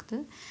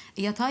sıcaktı.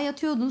 Yatağa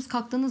yatıyordunuz,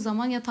 kalktığınız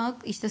zaman yatak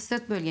işte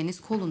sırt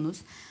bölgeniz,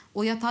 kolunuz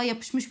o yatağa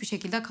yapışmış bir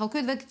şekilde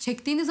kalkıyordu ve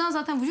çektiğiniz an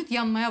zaten vücut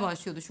yanmaya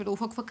başlıyordu. Şöyle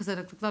ufak ufak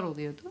kızarıklıklar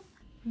oluyordu.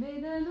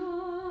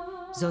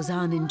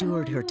 Zozan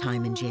endured her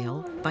time in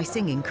jail by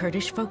singing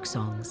Kurdish folk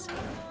songs.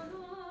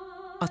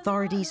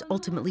 Authorities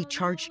ultimately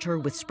charged her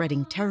with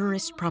spreading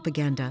terrorist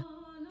propaganda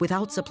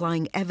without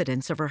supplying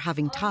evidence of her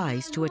having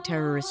ties to a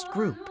terrorist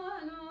group.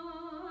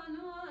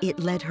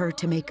 It led her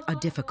to make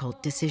a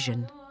difficult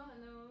decision.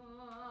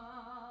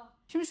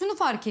 Şimdi şunu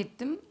fark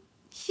ettim.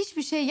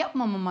 Hiçbir şey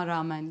yapmamama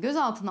rağmen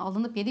gözaltına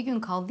alınıp 7 gün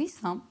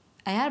kaldıysam,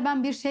 eğer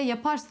ben bir şey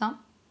yaparsam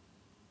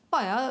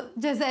bayağı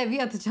cezaevi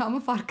yatacağımı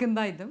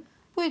farkındaydım.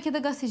 Bu ülkede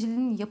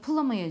gazeteciliğin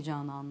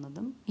yapılamayacağını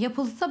anladım.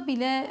 Yapılsa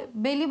bile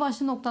belli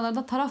başlı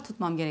noktalarda taraf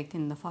tutmam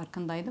gerektiğini de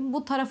farkındaydım.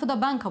 Bu tarafı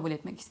da ben kabul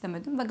etmek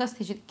istemedim ve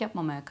gazetecilik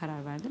yapmamaya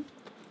karar verdim.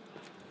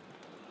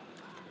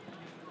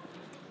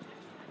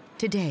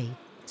 Today,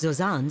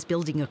 Zozan's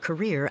building a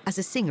career as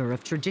a singer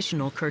of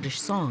traditional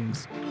Kurdish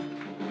songs.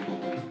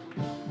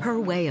 Her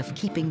way of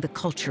keeping the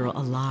culture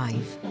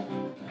alive.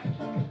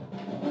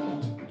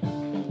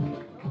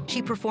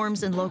 She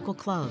performs in local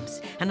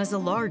clubs and has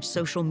a large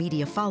social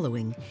media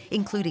following,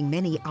 including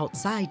many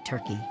outside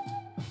Turkey.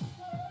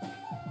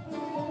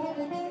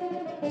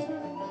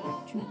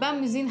 Çünkü ben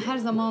müziğin her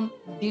zaman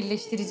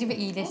birleştirici ve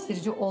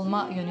iyileştirici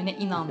olma yönüne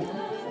inandım.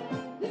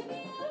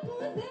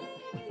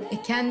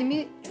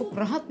 Kendimi çok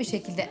rahat bir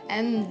şekilde,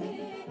 en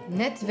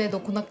net ve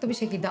dokunaklı bir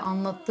şekilde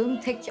anlattığım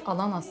tek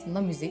alan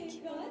aslında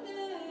müzik.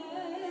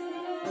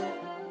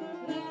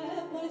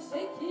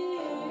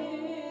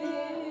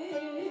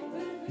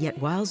 Yet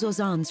while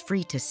Zozan's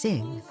free to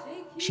sing,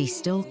 she's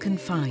still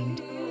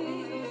confined.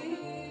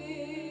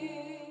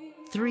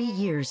 3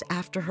 years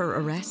after her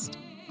arrest,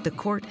 the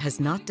court has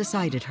not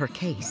decided her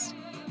case.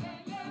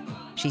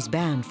 She's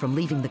banned from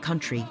leaving the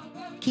country,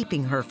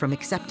 keeping her from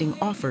accepting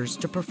offers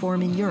to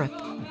perform in Europe.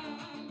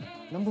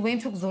 Bu benim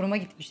çok zoruma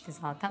gitmişti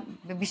zaten.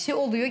 Bir şey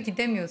oluyor,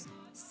 gidemiyoruz.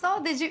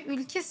 Sadece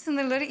ülke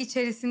sınırları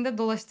içerisinde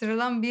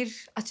dolaştırılan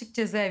bir açık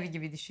cezaevi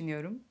gibi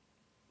düşünüyorum.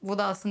 Bu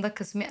da aslında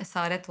kısmi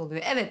esaret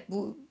oluyor. Evet,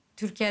 bu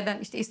Türkiye'den,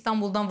 işte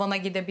İstanbul'dan Van'a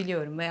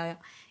gidebiliyorum veya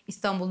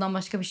İstanbul'dan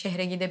başka bir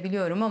şehre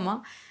gidebiliyorum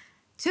ama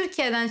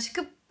Türkiye'den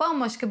çıkıp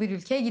bambaşka bir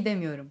ülkeye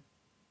gidemiyorum.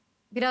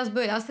 Biraz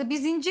böyle. Aslında bir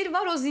zincir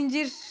var. O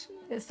zincir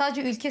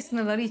sadece ülke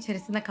sınırları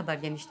içerisine kadar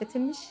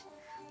genişletilmiş.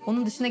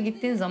 Onun dışına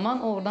gittiğin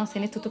zaman o oradan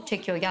seni tutup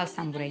çekiyor. Gel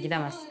sen buraya,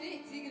 gidemezsin.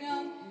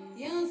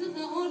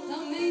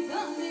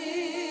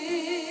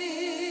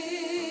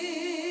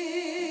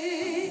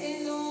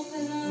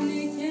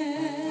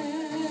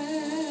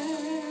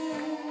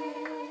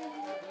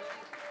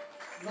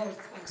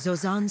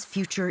 Zozan's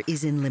future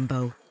is in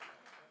limbo,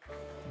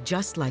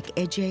 just like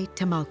Ece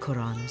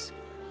Temelkoran's.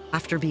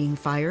 After being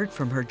fired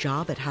from her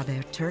job at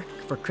Haberturk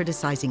for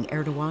criticizing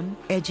Erdoğan,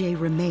 Ece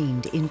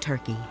remained in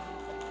Turkey.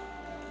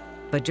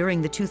 But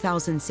during the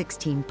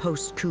 2016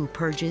 post-coup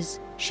purges,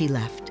 she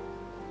left,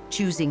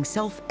 choosing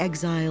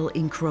self-exile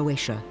in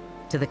Croatia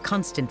to the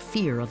constant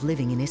fear of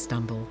living in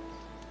Istanbul.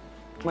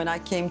 When I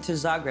came to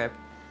Zagreb,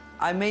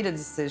 I made a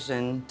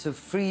decision to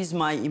freeze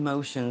my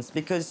emotions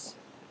because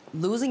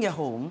losing a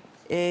home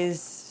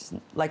is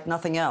like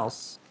nothing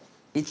else.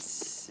 It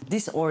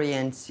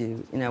disorients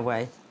you in a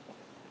way.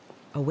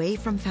 Away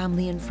from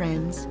family and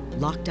friends,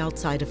 locked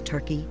outside of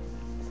Turkey,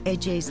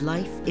 Ece's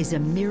life is a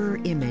mirror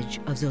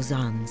image of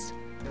Zozan's.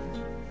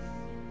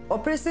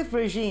 Oppressive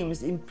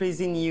regimes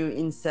imprison you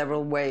in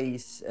several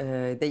ways.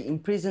 They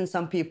imprison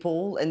some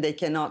people and they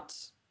cannot,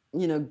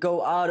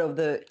 go out of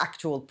the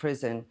actual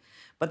prison.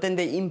 But then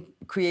they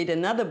create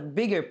another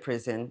bigger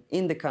prison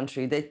in the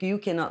country that you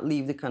cannot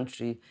leave the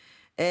country.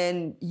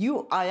 And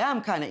I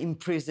am kind of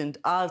imprisoned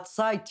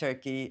outside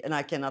Turkey and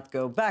I cannot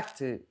go back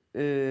to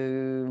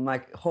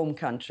my home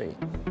country.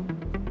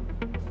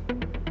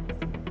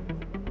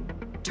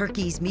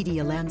 Turkey's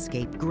media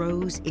landscape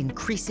grows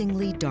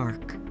increasingly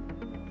dark.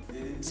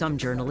 Some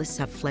journalists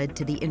have fled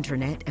to the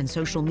internet and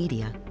social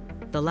media,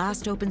 the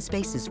last open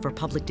spaces for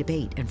public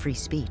debate and free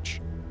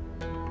speech.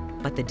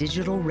 But the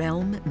digital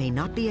realm may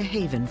not be a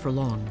haven for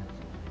long.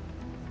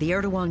 The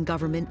Erdoğan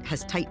government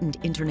has tightened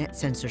internet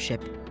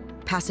censorship,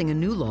 passing a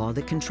new law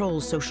that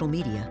controls social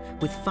media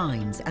with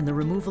fines and the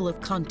removal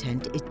of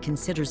content it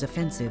considers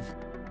offensive.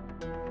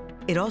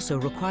 It also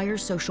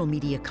requires social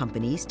media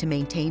companies to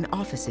maintain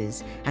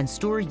offices and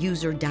store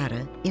user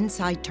data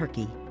inside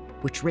Turkey,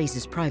 which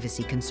raises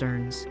privacy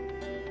concerns.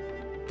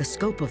 The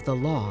scope of the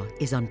law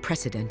is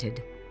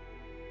unprecedented.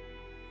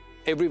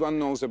 Everyone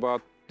knows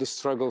about the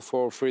struggle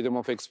for freedom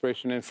of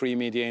expression and free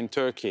media in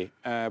Turkey,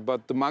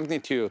 but the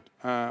magnitude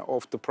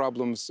of the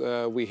problems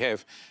we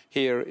have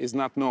here is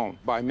not known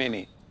by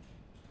many.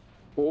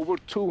 Over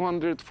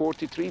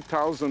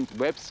 243,000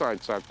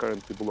 websites are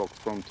currently blocked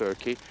from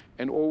Turkey,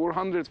 and over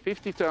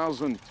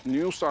 150,000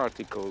 news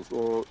articles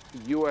or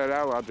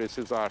URL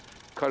addresses are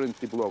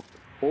currently blocked.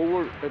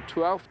 Over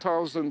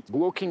 12,000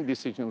 blocking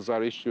decisions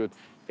are issued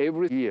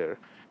every year,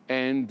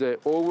 and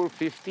over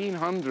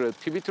 1,500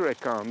 Twitter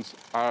accounts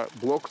are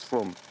blocked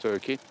from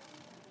Turkey.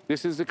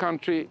 This is the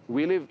country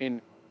we live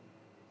in.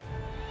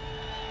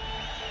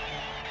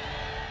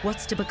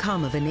 What's to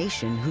become of a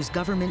nation whose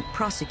government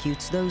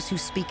prosecutes those who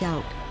speak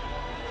out?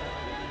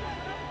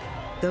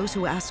 Those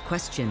who ask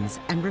questions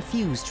and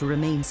refuse to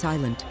remain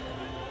silent.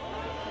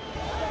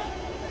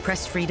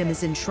 Press freedom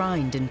is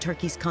enshrined in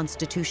Turkey's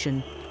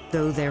constitution,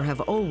 though there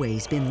have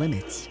always been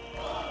limits.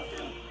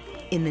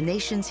 In the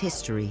nation's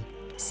history,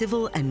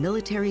 civil and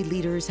military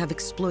leaders have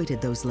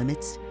exploited those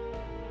limits,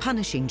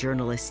 punishing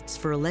journalists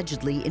for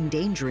allegedly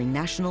endangering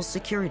national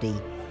security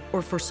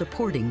or for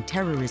supporting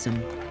terrorism.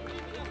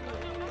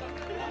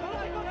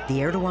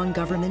 The Erdoğan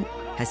government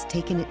has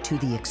taken it to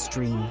the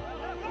extreme,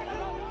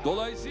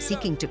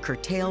 seeking to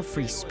curtail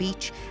free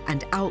speech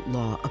and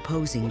outlaw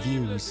opposing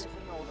views.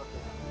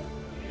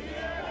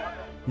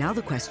 Now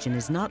the question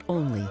is not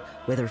only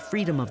whether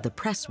freedom of the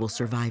press will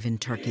survive in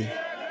Turkey,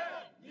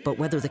 but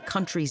whether the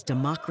country's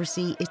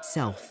democracy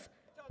itself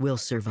will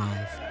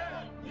survive.